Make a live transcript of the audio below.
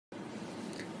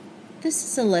This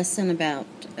is a lesson about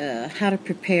how to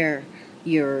prepare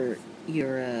your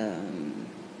your um,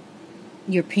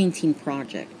 your painting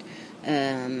project.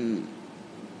 Um,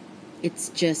 it's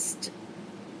just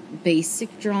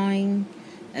basic drawing,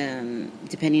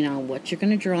 depending on what you're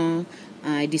going to draw.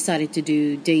 I decided to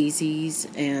do daisies,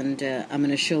 and I'm going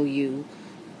to show you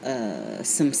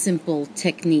some simple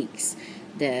techniques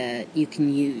that you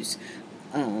can use.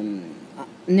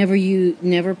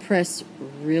 Never press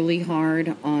really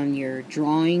hard on your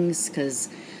drawings, because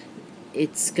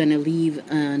it's going to leave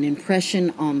an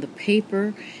impression on the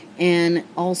paper, and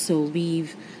also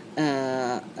leave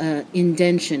an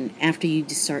indentation after you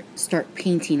start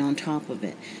painting on top of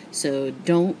it. So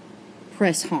don't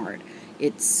press hard.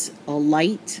 It's a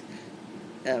light,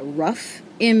 rough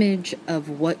image of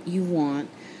what you want.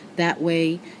 That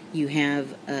way you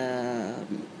have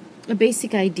a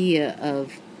basic idea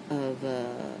of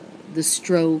the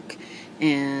stroke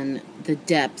and the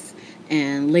depth,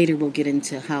 and later we'll get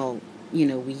into how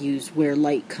we use where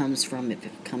light comes from, if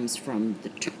it comes from the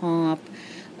top,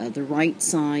 the right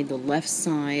side, the left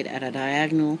side, at a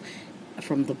diagonal,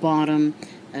 from the bottom.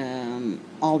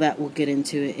 All that we'll get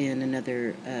into in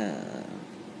another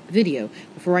video.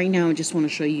 But for right now, I just want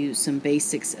to show you some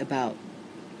basics about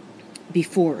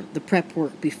before the prep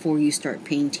work, before you start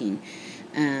painting.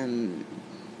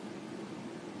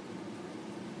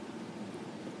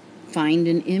 Find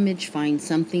an image, find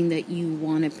something that you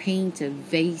want to paint, a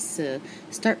vase.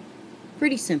 Start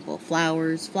pretty simple.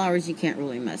 Flowers you can't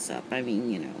really mess up. I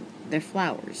mean, they're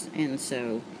flowers, and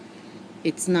so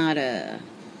it's not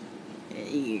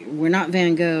we're not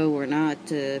Van Gogh, we're not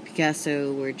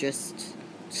Picasso, we're just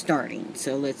starting.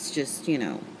 So let's just,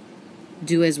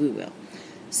 do as we will.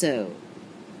 So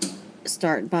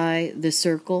start by the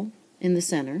circle in the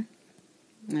center.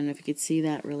 I don't know if you could see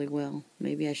that really well.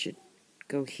 Maybe I should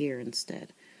go here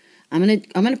instead. I'm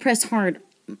gonna press hard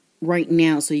right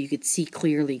now so you could see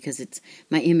clearly, because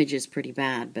my image is pretty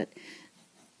bad, but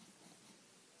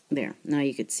there, now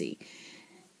you could see.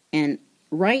 And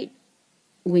right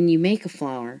when you make a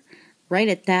flower, right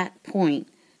at that point,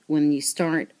 when you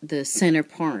start the center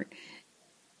part,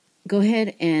 go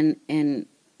ahead and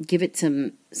give it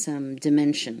some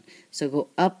dimension. So go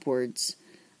upwards,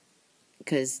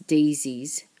 because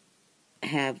daisies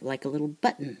have like a little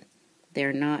button.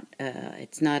 They're not.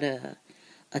 It's not a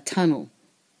tunnel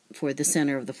for the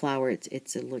center of the flower.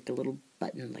 It's like a little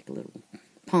button, like a little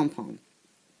pom-pom.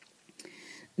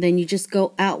 Then you just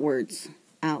go outwards,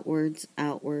 outwards,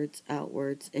 outwards,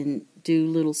 outwards, and do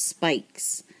little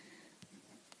spikes.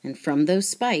 And from those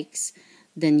spikes,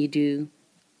 then you do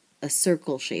a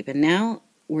circle shape. And now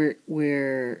we're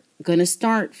going to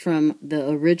start from the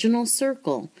original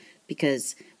circle,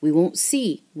 because we won't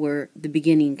see where the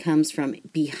beginning comes from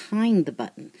behind the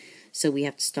button. So we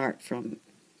have to start from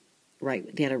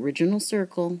that original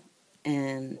circle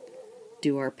and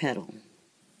do our petal.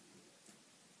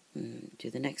 And do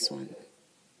the next one.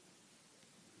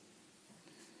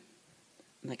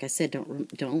 Like I said,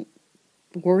 don't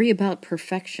worry about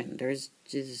perfection. There's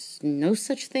just no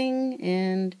such thing,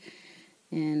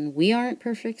 and we aren't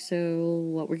perfect, so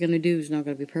what we're going to do is not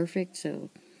going to be perfect. So,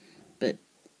 but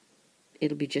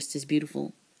it'll be just as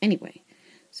beautiful anyway.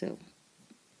 So,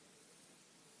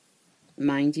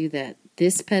 mind you that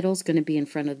this petal is going to be in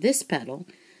front of this petal,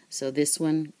 so this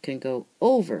one can go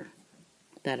over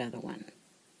that other one.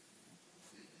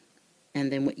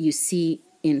 And then what you see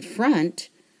in front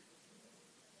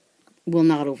will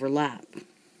not overlap.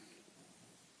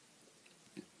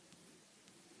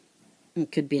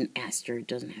 It could be an aster. It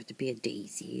doesn't have to be a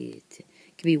daisy. It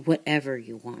could be whatever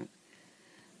you want.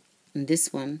 And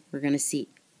this one, we're going to see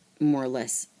more or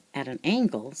less at an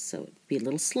angle, so it'd be a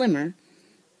little slimmer.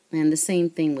 And the same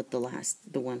thing with the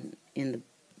one in the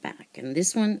back. And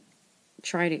this one,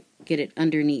 try to get it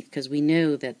underneath, because we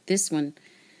know that this one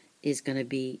is going to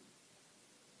be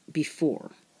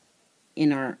before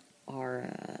in our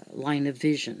line of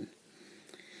vision.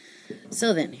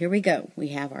 So then, here we go. We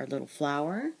have our little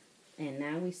flower, and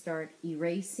now we start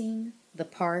erasing the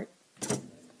part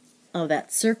of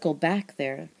that circle back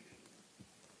there,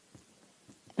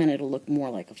 and it'll look more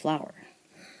like a flower.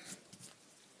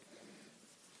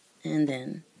 And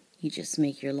then you just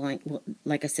make your line. Well,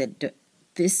 like I said,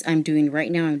 this I'm doing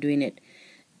right now, I'm doing it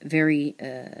very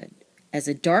as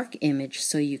a dark image,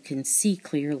 so you can see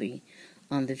clearly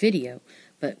on the video.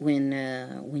 But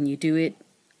when you do it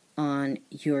on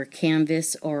your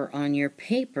canvas or on your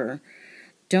paper,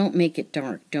 don't make it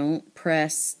dark. Don't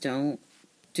press. Don't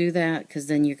do that, because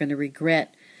then you're going to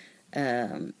regret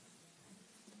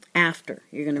after.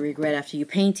 You're going to regret after you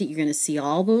paint it. You're going to see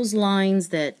all those lines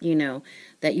that,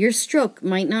 that your stroke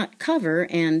might not cover,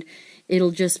 and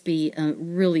it'll just be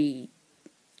really,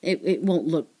 it won't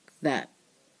look that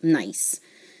nice.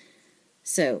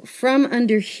 So from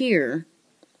under here,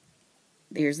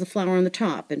 there's the flower on the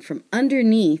top, and from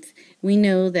underneath, we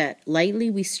know that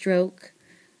lightly we stroke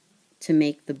to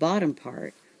make the bottom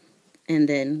part, and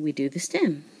then we do the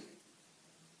stem.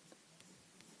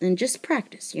 And just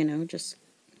practice, you know, just,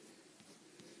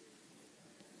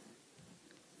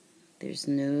 there's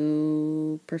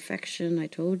no perfection, I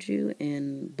told you,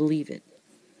 and believe it.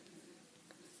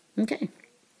 Okay.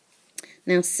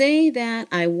 Now say that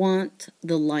I want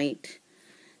the light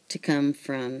to come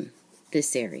from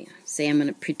this area. Say I'm going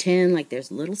to pretend like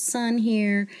there's a little sun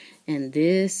here, and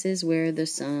this is where the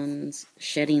sun's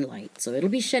shedding light. So it'll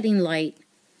be shedding light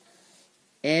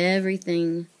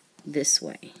everything this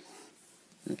way.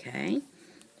 Okay?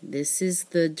 This is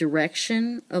the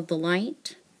direction of the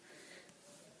light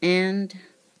and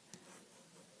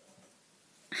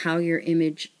how your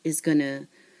image is going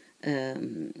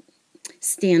to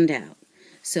stand out.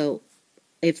 So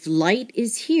if light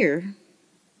is here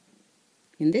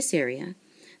in this area,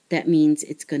 that means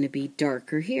it's going to be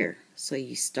darker here. So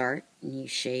you start and you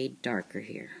shade darker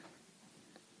here.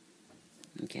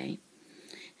 Okay?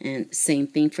 And same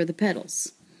thing for the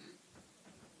petals.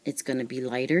 It's going to be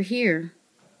lighter here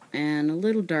and a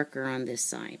little darker on this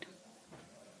side.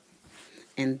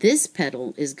 And this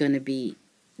petal is going to be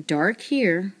dark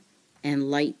here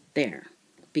and light there,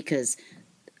 because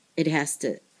it has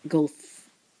to go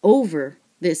over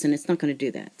this, and it's not going to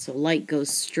do that. So light goes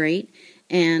straight,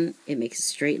 and it makes a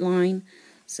straight line.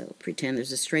 So pretend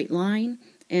there's a straight line,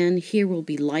 and here will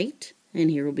be light,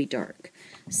 and here will be dark.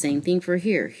 Same thing for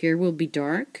here. Here will be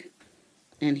dark,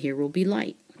 and here will be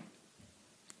light.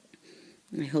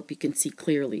 I hope you can see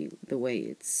clearly the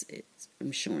way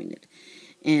I'm showing it.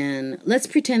 And let's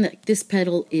pretend that this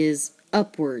petal is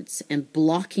upwards and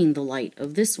blocking the light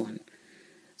of this one.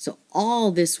 So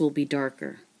all this will be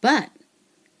darker, but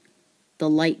the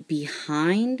light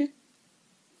behind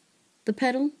the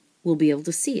petal, we'll be able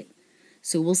to see it.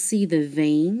 So we'll see the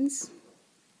veins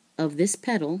of this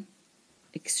petal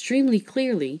extremely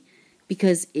clearly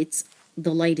because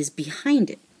the light is behind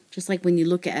it. Just like when you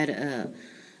look at a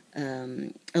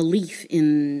leaf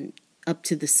up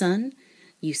to the sun,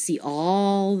 you see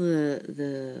all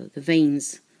the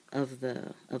veins of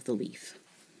the leaf.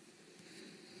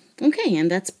 Okay, and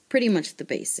that's pretty much the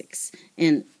basics.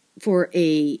 And for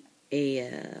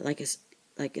like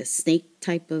a snake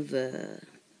type of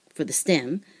for the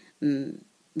stem,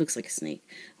 looks like a snake,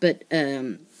 but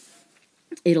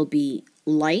it'll be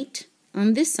light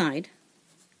on this side,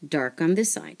 dark on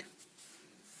this side,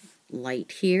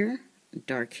 light here,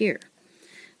 dark here.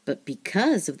 But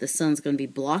because of the sun's going to be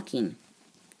blocking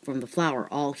from the flower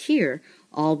all here,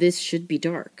 all this should be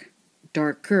dark.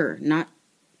 Darker, not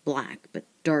black, but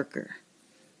darker.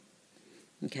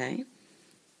 Okay?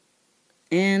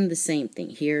 And the same thing.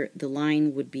 Here, the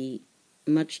line would be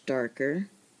much darker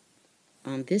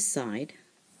on this side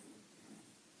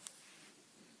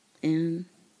and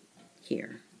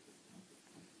here.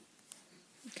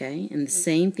 Okay? And the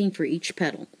same thing for each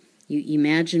petal. You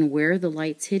imagine where the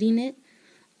light's hitting it.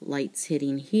 Light's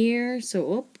hitting here,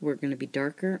 so we're going to be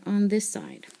darker on this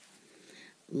side.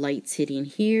 Light's hitting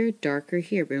here, darker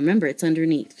here. But remember, it's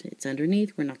underneath. It's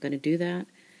underneath. We're not going to do that.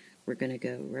 We're going to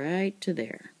go right to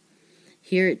there.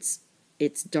 Here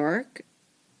it's dark,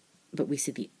 but we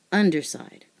see the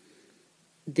underside.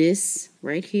 This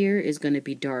right here is going to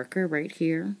be darker right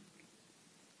here.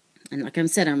 And like I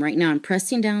said, I'm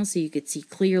pressing down so you could see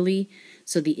clearly,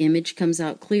 so the image comes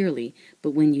out clearly.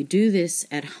 But when you do this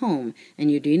at home and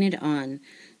you're doing it on,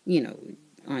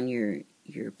 on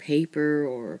your paper,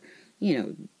 or,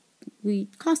 we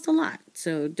cost a lot.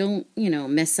 So don't,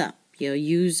 mess up.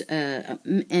 Use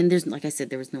and there's, like I said,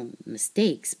 there was no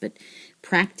mistakes, but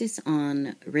practice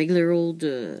on regular old,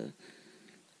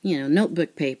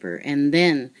 notebook paper, and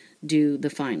then do the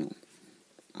final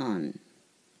on.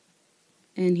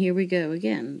 And here we go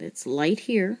again. It's light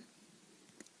here.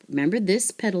 Remember,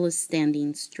 this petal is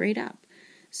standing straight up.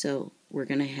 So we're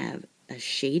going to have a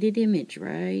shaded image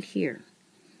right here.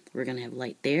 We're going to have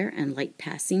light there and light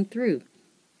passing through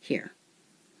here.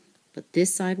 But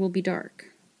this side will be dark.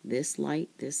 This light,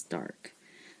 this dark.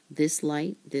 This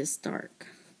light, this dark.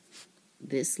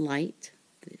 This light,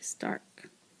 this dark.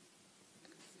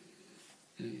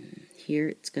 And here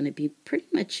it's going to be pretty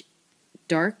much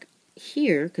dark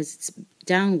here because it's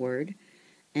downward,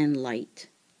 and light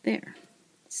there.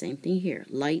 Same thing here.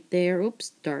 Light there,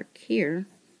 dark here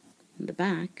in the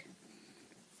back.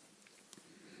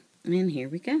 And here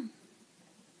we go.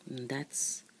 And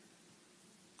that's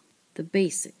the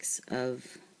basics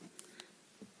of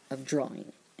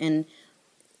drawing. And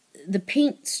the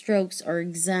paint strokes are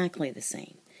exactly the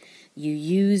same. You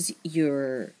use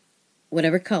your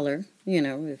whatever color,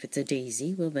 if it's a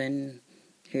daisy, well then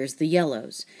here's the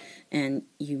yellows. And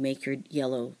you make your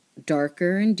yellow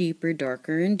darker and deeper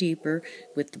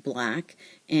with the black,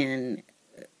 and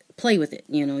play with it.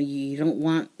 You don't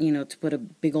want, to put a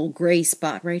big old gray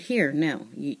spot right here. No,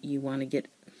 you want to get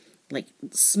like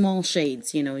small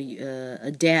shades,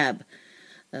 a dab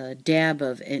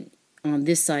of, and on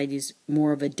this side is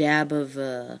more of a dab of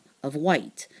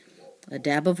white. A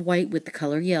dab of white with the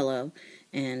color yellow,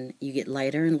 and you get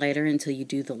lighter and lighter until you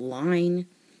do the line.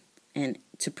 And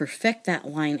to perfect that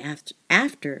line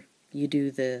after you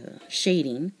do the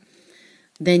shading,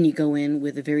 then you go in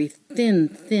with a very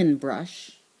thin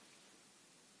brush,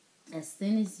 as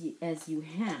thin as you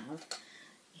have.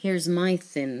 Here's my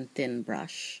thin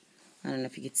brush. I don't know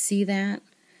if you could see that,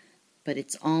 but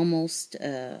it's almost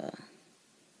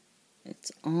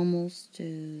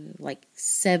like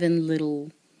 7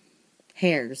 little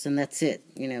hairs, and that's it.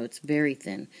 It's very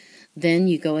thin. Then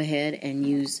you go ahead and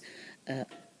use the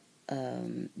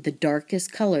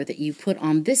darkest color that you put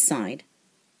on this side,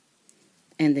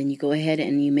 and then you go ahead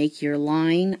and you make your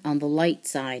line on the light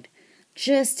side,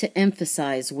 just to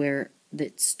emphasize where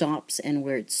it stops and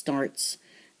where it starts,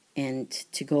 and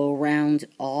to go around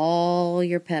all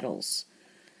your petals.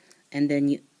 And then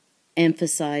you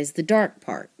emphasize the dark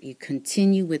part. You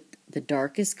continue with the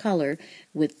darkest color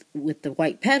with the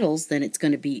white petals, then it's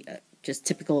going to be just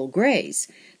typical grays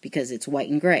because it's white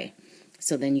and gray.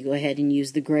 So then you go ahead and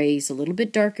use the grays a little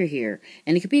bit darker here,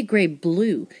 and it could be a gray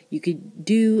blue. You could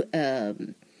do a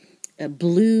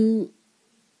blue,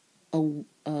 a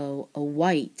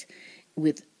white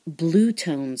with blue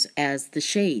tones as the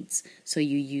shades. So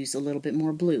you use a little bit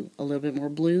more blue, and a little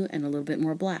bit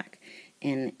more black,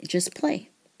 and just play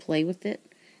with it,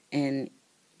 and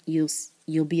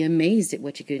you'll be amazed at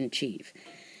what you can achieve.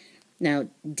 Now,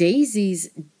 daisies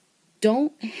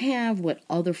don't have what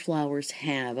other flowers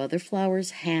have. Other flowers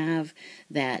have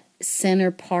that center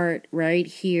part right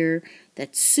here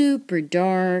that's super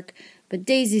dark, but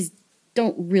daisies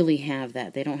don't really have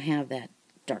that. They don't have that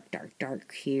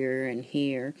dark here and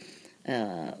here,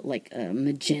 like a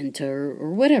magenta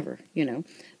or whatever,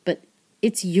 But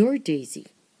it's your daisy.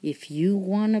 If you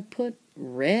want to put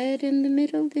red in the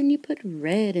middle, then you put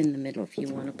red in the middle. If you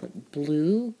want to put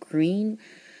blue, green,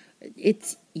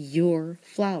 it's your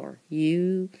flower.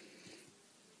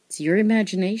 It's your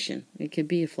imagination. It could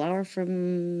be a flower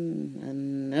from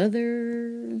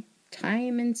another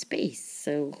time and space.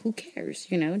 So who cares?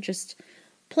 Just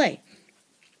play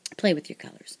with your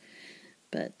colors.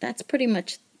 But that's pretty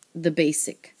much the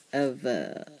basic of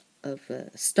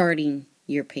starting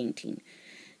your painting.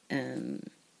 And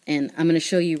I'm going to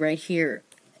show you right here.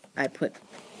 I don't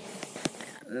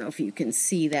know if you can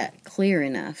see that clear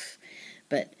enough,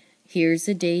 but here's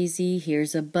a daisy,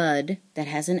 here's a bud that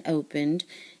hasn't opened,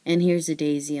 and here's a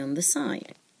daisy on the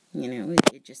side.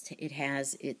 It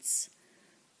has its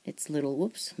little,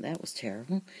 whoops, that was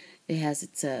terrible. It has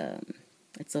its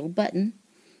little button,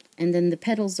 and then the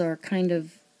petals are kind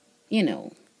of,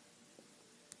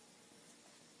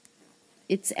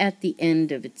 it's at the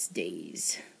end of its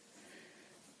days.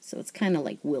 So it's kind of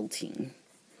like wilting.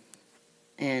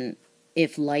 And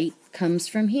if light comes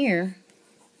from here,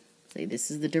 say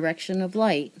this is the direction of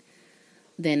light,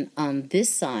 then on this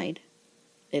side,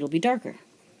 it'll be darker.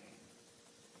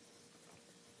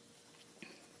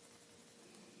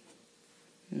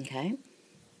 Okay?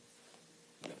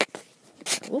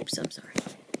 Oops, I'm sorry.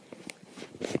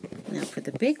 Now for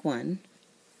the big one,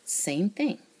 same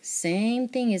thing. Same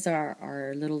thing as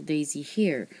our little daisy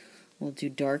here. We'll do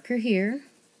darker here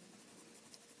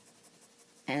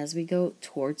as we go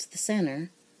towards the center,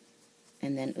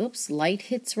 and then, oops, light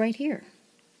hits right here.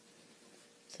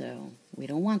 So we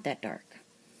don't want that dark.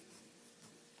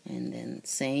 And then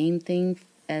same thing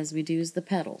as we do as the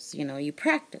petals. You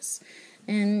practice.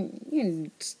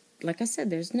 And, like I said,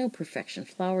 there's no perfection.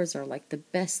 Flowers are like the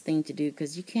best thing to do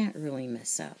because you can't really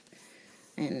mess up.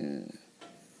 And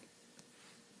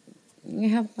you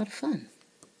have a lot of fun.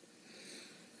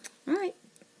 All right.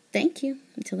 Thank you.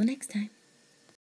 Until the next time.